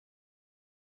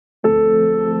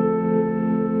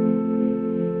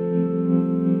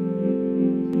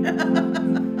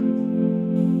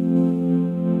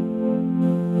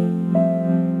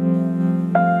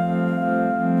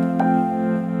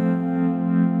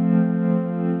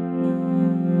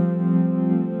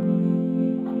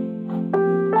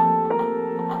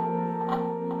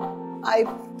I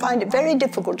find it very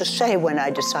difficult to say when I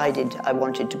decided I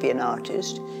wanted to be an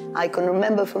artist. I can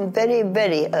remember from very,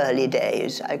 very early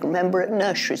days. I can remember at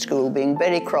nursery school being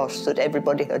very cross that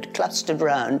everybody had clustered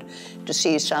round to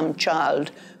see some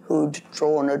child who'd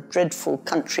drawn a dreadful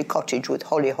country cottage with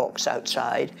hollyhocks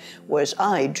outside, whereas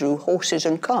I drew horses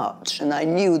and carts, and I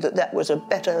knew that that was a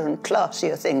better and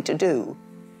classier thing to do.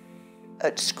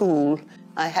 At school,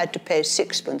 I had to pay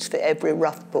sixpence for every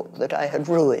rough book that I had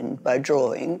ruined by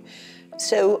drawing.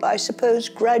 So I suppose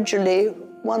gradually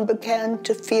one began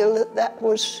to feel that that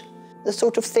was the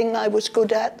sort of thing I was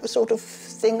good at, the sort of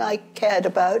thing I cared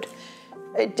about.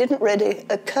 It didn't really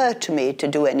occur to me to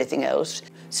do anything else.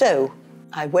 So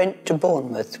I went to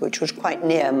Bournemouth, which was quite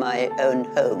near my own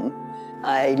home.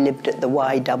 I lived at the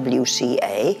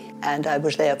YWCA, and I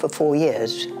was there for 4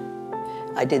 years.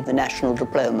 I did the National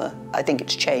Diploma. I think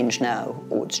it's changed now,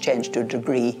 or it's changed to a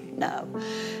degree now.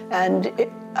 And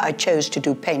I chose to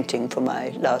do painting for my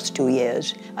last 2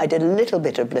 years. I did a little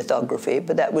bit of lithography,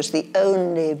 but that was the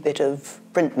only bit of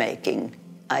printmaking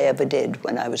I ever did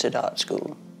when I was at art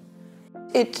school.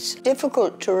 It's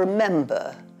difficult to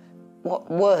remember what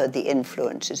were the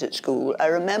influences at school. I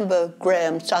remember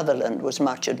Graham Sutherland was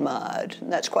much admired,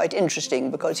 and that's quite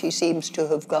interesting because he seems to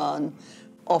have gone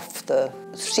off the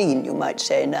scene, you might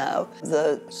say now.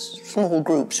 The small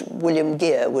groups, William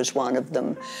Gere was one of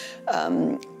them,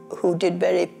 who did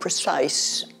very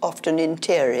precise, often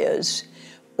interiors,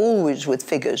 always with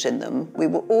figures in them. We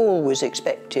were always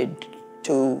expected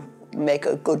to make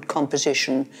a good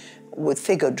composition with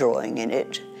figure drawing in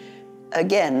it.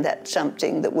 Again, that's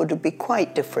something that would be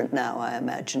quite different now, I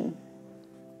imagine.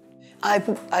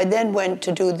 I then went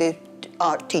to do the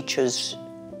art teachers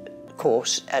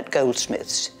course at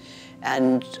Goldsmiths,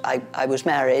 and I was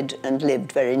married and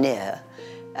lived very near.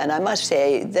 And I must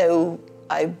say, though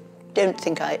I don't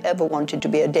think I ever wanted to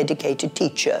be a dedicated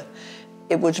teacher,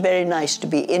 it was very nice to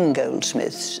be in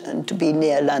Goldsmiths and to be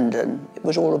near London. It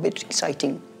was all a bit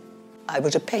exciting. I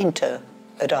was a painter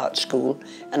at art school,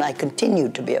 and I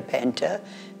continued to be a painter.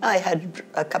 I had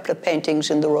a couple of paintings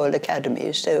in the Royal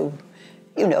Academy, so,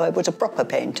 you know, I was a proper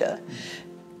painter.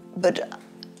 But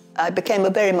I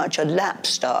became very much a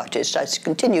lapsed artist. I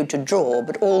continued to draw,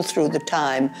 but all through the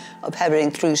time of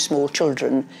having 3 small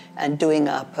children and doing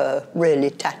up a really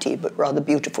tatty but rather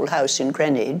beautiful house in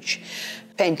Greenwich.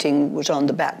 Painting was on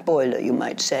the back boiler, you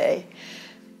might say.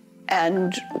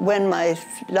 And when my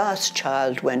last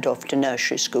child went off to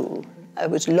nursery school, I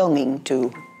was longing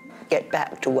to get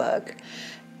back to work.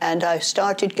 And I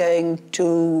started going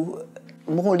to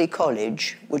Morley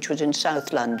College, which was in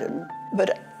South London.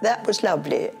 But that was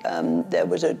lovely. There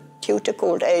was a tutor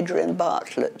called Adrian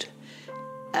Bartlett,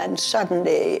 and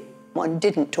suddenly one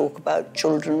didn't talk about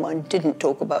children, one didn't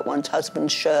talk about one's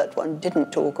husband's shirt, one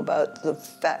didn't talk about the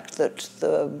fact that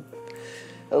the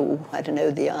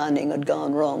ironing had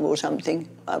gone wrong or something.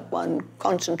 One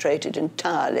concentrated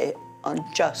entirely on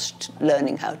just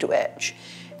learning how to etch.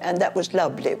 And that was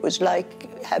lovely. It was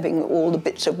like having all the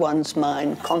bits of one's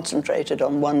mind concentrated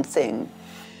on one thing.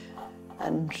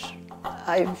 And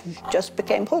I just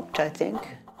became hooked, I think.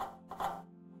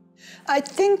 I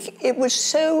think it was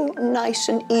so nice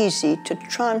and easy to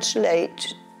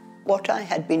translate what I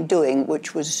had been doing,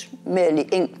 which was merely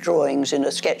ink drawings in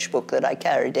a sketchbook that I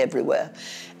carried everywhere.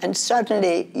 And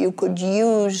suddenly you could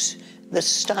use the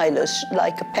stylus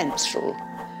like a pencil.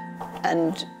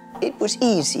 And it was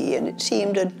easy, and it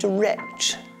seemed a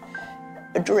direct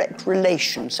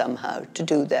relation somehow to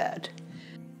do that.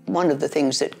 One of the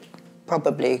things that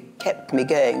probably kept me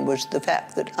going was the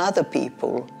fact that other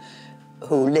people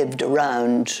who lived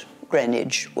around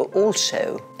Greenwich were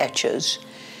also etchers.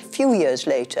 A few years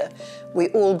later, we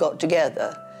all got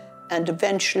together and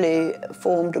eventually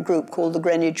formed a group called the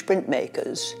Greenwich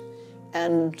Printmakers.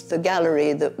 And the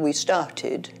gallery that we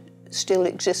started still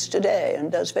exists today and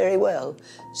does very well.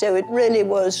 So it really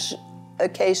was a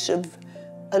case of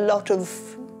a lot of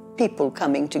people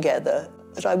coming together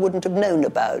that I wouldn't have known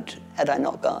about had I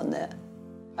not gone there.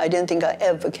 I don't think I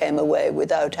ever came away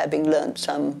without having learnt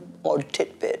some odd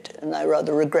tidbit, and I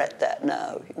rather regret that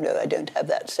now. You know, I don't have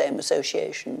that same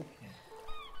association.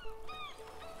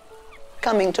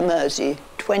 Coming to Mersea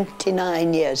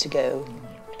 29 years ago,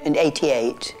 in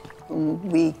 '88,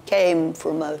 we came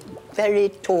from a very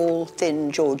tall,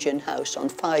 thin Georgian house on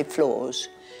 5 floors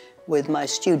with my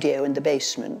studio in the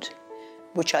basement,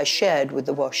 which I shared with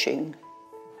the washing.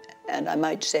 And I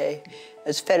might say,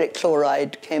 as ferric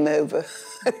chloride came over,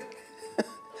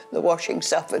 the washing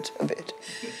suffered a bit.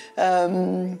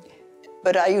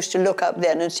 But I used to look up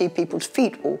then and see people's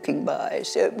feet walking by.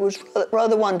 So it was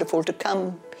rather wonderful to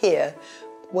come here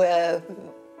where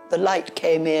the light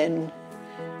came in,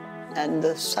 and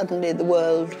suddenly the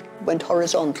world went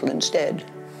horizontal instead.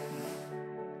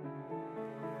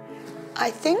 I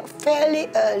think fairly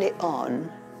early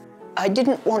on, I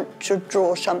didn't want to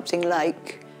draw something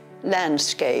like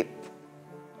landscape,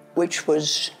 which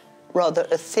was rather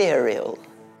ethereal.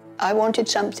 I wanted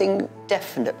something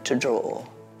definite to draw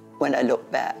when I look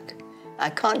back. I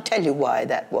can't tell you why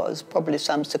that was. Probably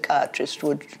some psychiatrist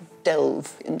would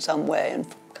delve in some way and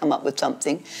come up with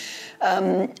something.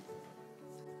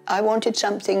 I wanted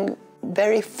something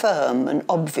very firm and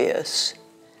obvious.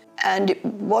 And it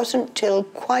wasn't till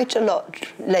quite a lot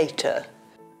later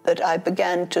that I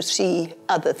began to see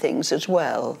other things as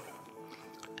well.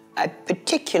 I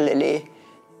particularly,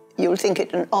 you'll think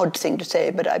it an odd thing to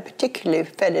say, but I particularly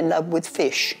fell in love with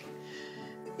fish.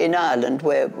 In Ireland,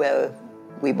 where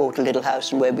we bought a little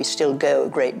house and where we still go a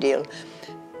great deal,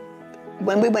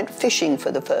 when we went fishing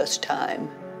for the first time,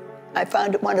 I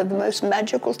found it one of the most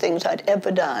magical things I'd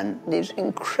ever done. These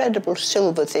incredible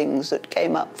silver things that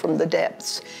came up from the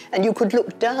depths. And you could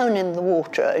look down in the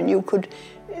water, and you could,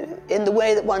 in the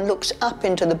way that one looks up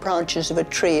into the branches of a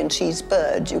tree and sees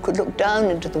birds, you could look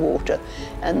down into the water,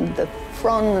 and the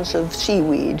fronds of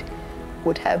seaweed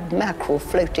would have mackerel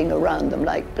floating around them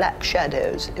like black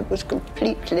shadows. It was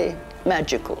completely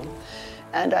magical.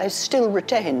 And I still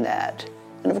retain that.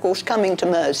 And of course, coming to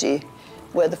Mersea,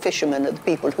 where the fishermen are the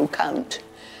people who count,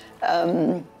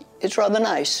 it's rather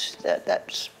nice that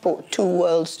that's brought two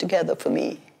worlds together for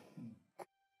me.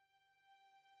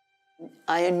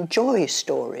 I enjoy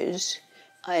stories.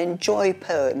 I enjoy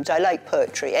poems. I like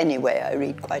poetry anyway. I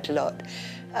read quite a lot.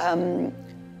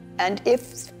 And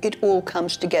if it all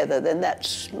comes together, then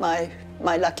that's my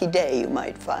lucky day, you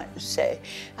might say.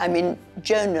 I mean,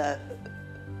 Jonah,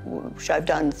 which I've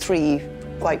done 3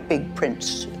 quite big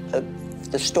prints of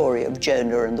the story of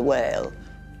Jonah and the whale.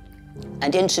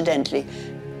 And incidentally,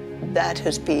 that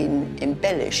has been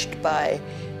embellished by,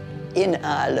 in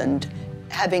Ireland,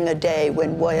 having a day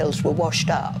when whales were washed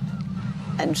up.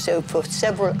 And so for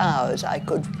several hours I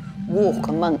could walk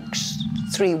amongst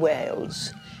 3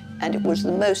 whales, and it was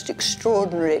the most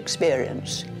extraordinary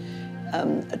experience.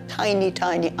 A tiny,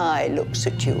 tiny eye looks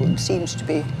at you and seems to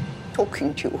be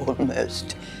talking to you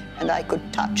almost. And I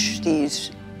could touch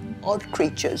these odd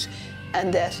creatures,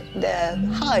 and their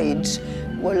hides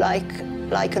were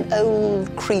like an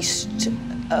old creased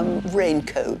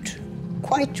raincoat.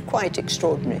 Quite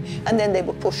extraordinary. And then they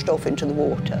were pushed off into the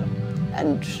water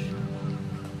and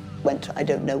went I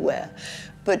don't know where.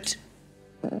 But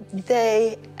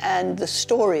they and the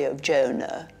story of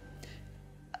Jonah,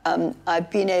 I've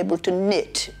been able to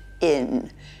knit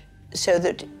in, so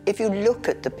that if you look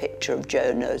at the picture of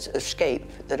Jonah's escape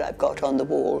that I've got on the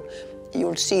wall,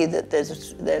 you'll see that there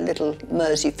are little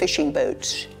Mersea fishing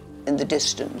boats in the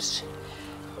distance.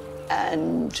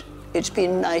 And it's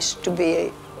been nice to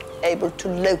be able to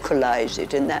localize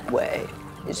it in that way.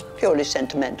 It's purely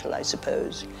sentimental, I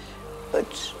suppose,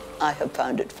 but I have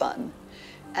found it fun.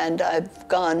 And I've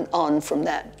gone on from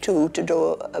that too to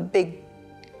do a big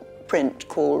print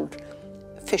called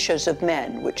Fishers of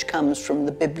Men, which comes from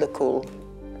the biblical,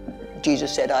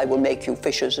 Jesus said, I will make you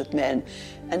fishers of men.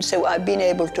 And so I've been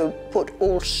able to put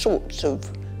all sorts of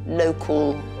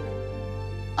local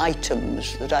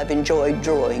items that I've enjoyed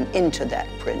drawing into that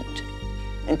print,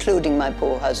 including my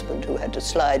poor husband, who had to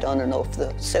slide on and off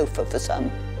the sofa for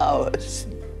some hours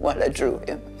while I drew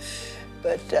him.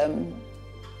 But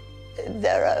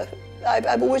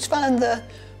I've always found the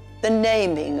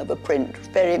naming of a print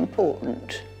very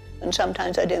important, and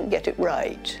sometimes I don't get it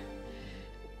right.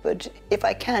 But if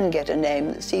I can get a name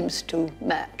that seems to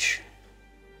match,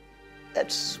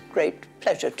 that's great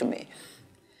pleasure to me.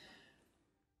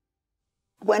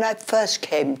 When I first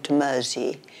came to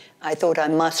Mersea, I thought I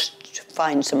must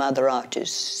find some other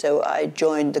artists, so I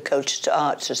joined the Colchester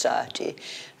Art Society.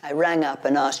 I rang up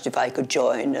and asked if I could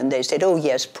join, and they said, oh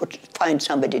yes, find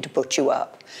somebody to put you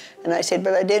up. And I said,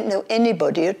 but I don't know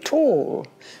anybody at all.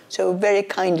 So very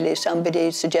kindly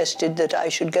somebody suggested that I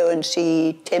should go and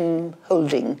see Tim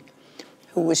Holding,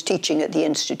 who was teaching at the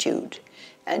Institute.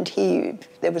 And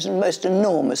there was a most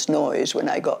enormous noise when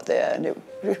I got there, and it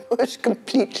was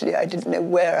completely, I didn't know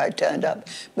where I turned up.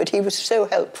 But he was so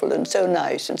helpful and so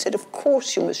nice and said, of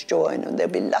course you must join, and they'll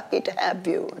be lucky to have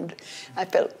you. And I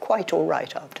felt quite all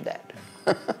right after that.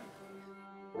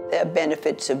 There are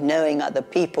benefits of knowing other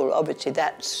people, obviously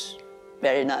that's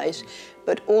very nice,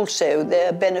 but also there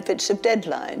are benefits of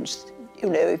deadlines. You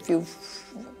know,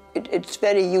 it's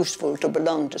very useful to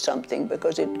belong to something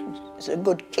because it's a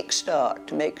good kickstart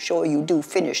to make sure you do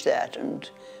finish that and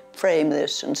frame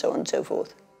this and so on and so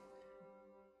forth.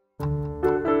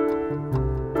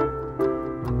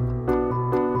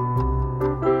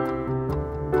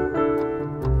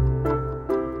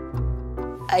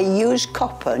 use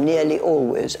copper nearly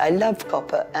always. I love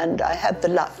copper, and I have the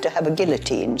luck to have a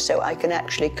guillotine, so I can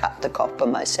actually cut the copper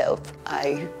myself.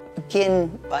 I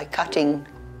begin by cutting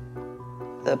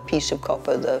the piece of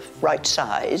copper the right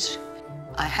size.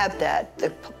 I have that. The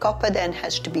copper then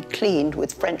has to be cleaned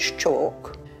with French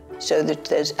chalk so that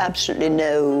there's absolutely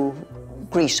no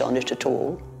grease on it at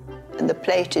all. And the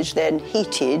plate is then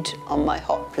heated on my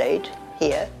hot plate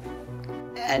here,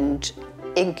 and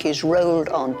ink is rolled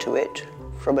onto it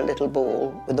from a little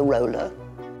ball with a roller.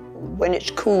 When it's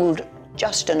cooled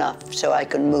just enough so I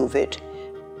can move it,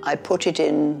 I put it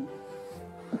in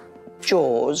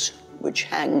jaws which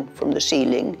hang from the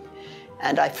ceiling,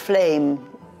 and I flame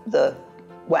the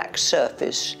wax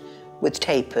surface with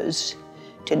tapers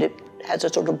till it has a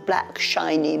sort of black,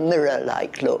 shiny,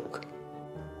 mirror-like look.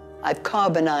 I've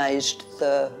carbonized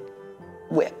the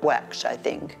wax, I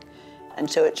think, and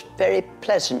so it's very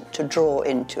pleasant to draw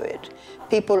into it.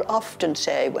 People often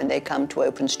say when they come to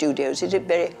open studios, is it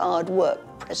very hard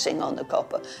work pressing on the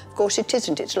copper? Of course it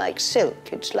isn't. It's like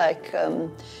silk. It's like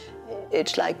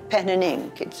pen and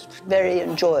ink. It's very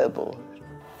enjoyable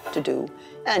to do.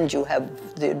 And you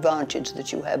have the advantage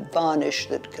that you have varnish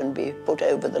that can be put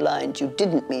over the lines you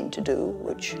didn't mean to do,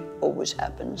 which always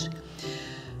happens.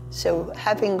 So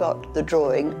having got the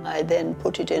drawing, I then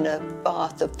put it in a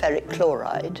bath of ferric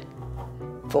chloride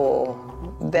for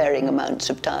varying amounts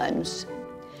of times,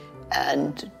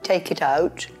 and take it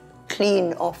out,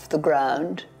 clean off the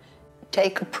ground,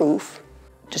 take a proof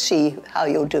to see how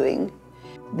you're doing.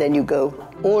 Then you go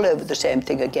all over the same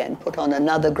thing again, put on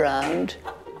another ground,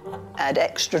 add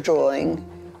extra drawing,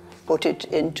 put it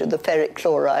into the ferric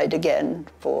chloride again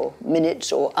for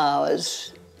minutes or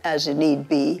hours as it need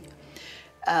be,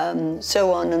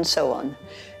 so on and so on.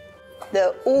 There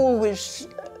are always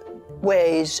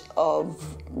ways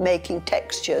of making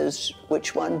textures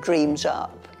which one dreams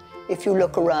up. If you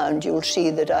look around, you'll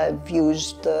see that I've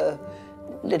used the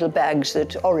little bags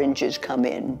that oranges come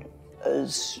in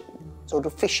as sort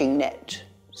of fishing nets,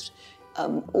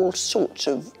 all sorts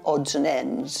of odds and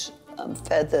ends,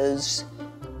 feathers,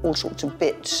 all sorts of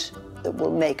bits that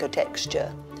will make a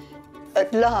texture.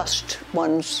 At last,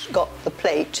 one's got the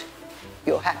plate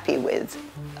you're happy with.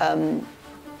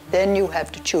 Then you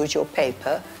have to choose your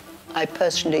paper. I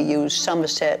personally use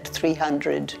Somerset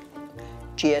 300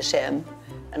 GSM,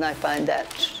 and I find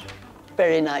that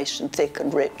very nice and thick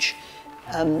and rich.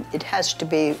 It has to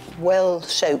be well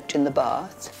soaked in the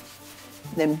bath,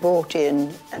 then brought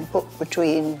in and put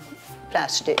between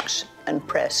plastics and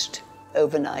pressed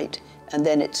overnight, and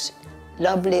then it's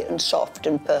lovely and soft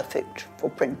and perfect for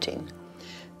printing.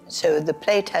 So the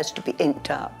plate has to be inked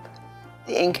up.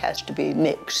 The ink has to be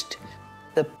mixed.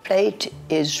 The plate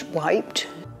is wiped.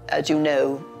 As you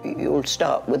know, you'll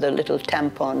start with a little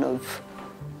tampon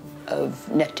of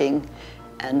netting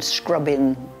and scrub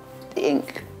in the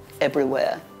ink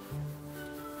everywhere.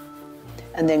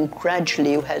 And then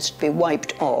gradually it has to be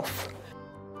wiped off.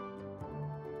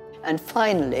 And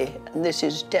finally, and this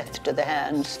is death to the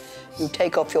hands, you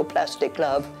take off your plastic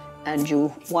glove and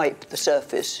you wipe the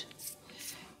surface.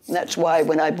 And that's why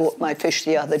when I bought my fish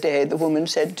the other day, the woman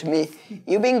said to me,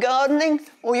 "You been gardening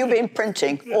or you been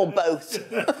printing, or both?"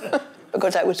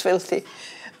 Because I was filthy.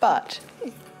 But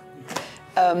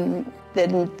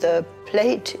then the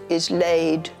plate is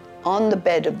laid on the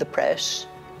bed of the press.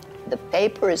 The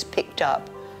paper is picked up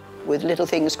with little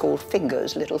things called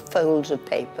fingers, little folds of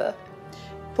paper,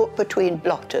 put between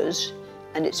blotters,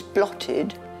 and it's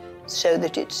blotted so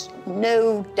that it's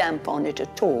no damp on it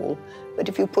at all. But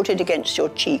if you put it against your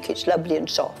cheek, it's lovely and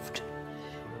soft.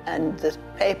 And the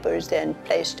paper is then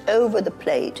placed over the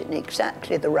plate in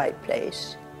exactly the right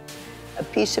place. A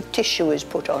piece of tissue is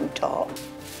put on top.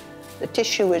 The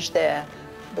tissue is there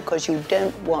because you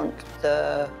don't want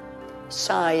the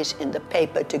size in the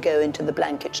paper to go into the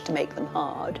blankets to make them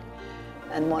hard.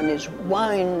 And one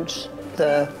winds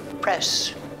the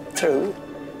press through.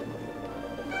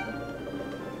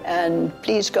 And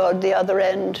please God, the other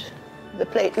end, the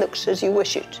plate looks as you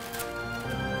wish it.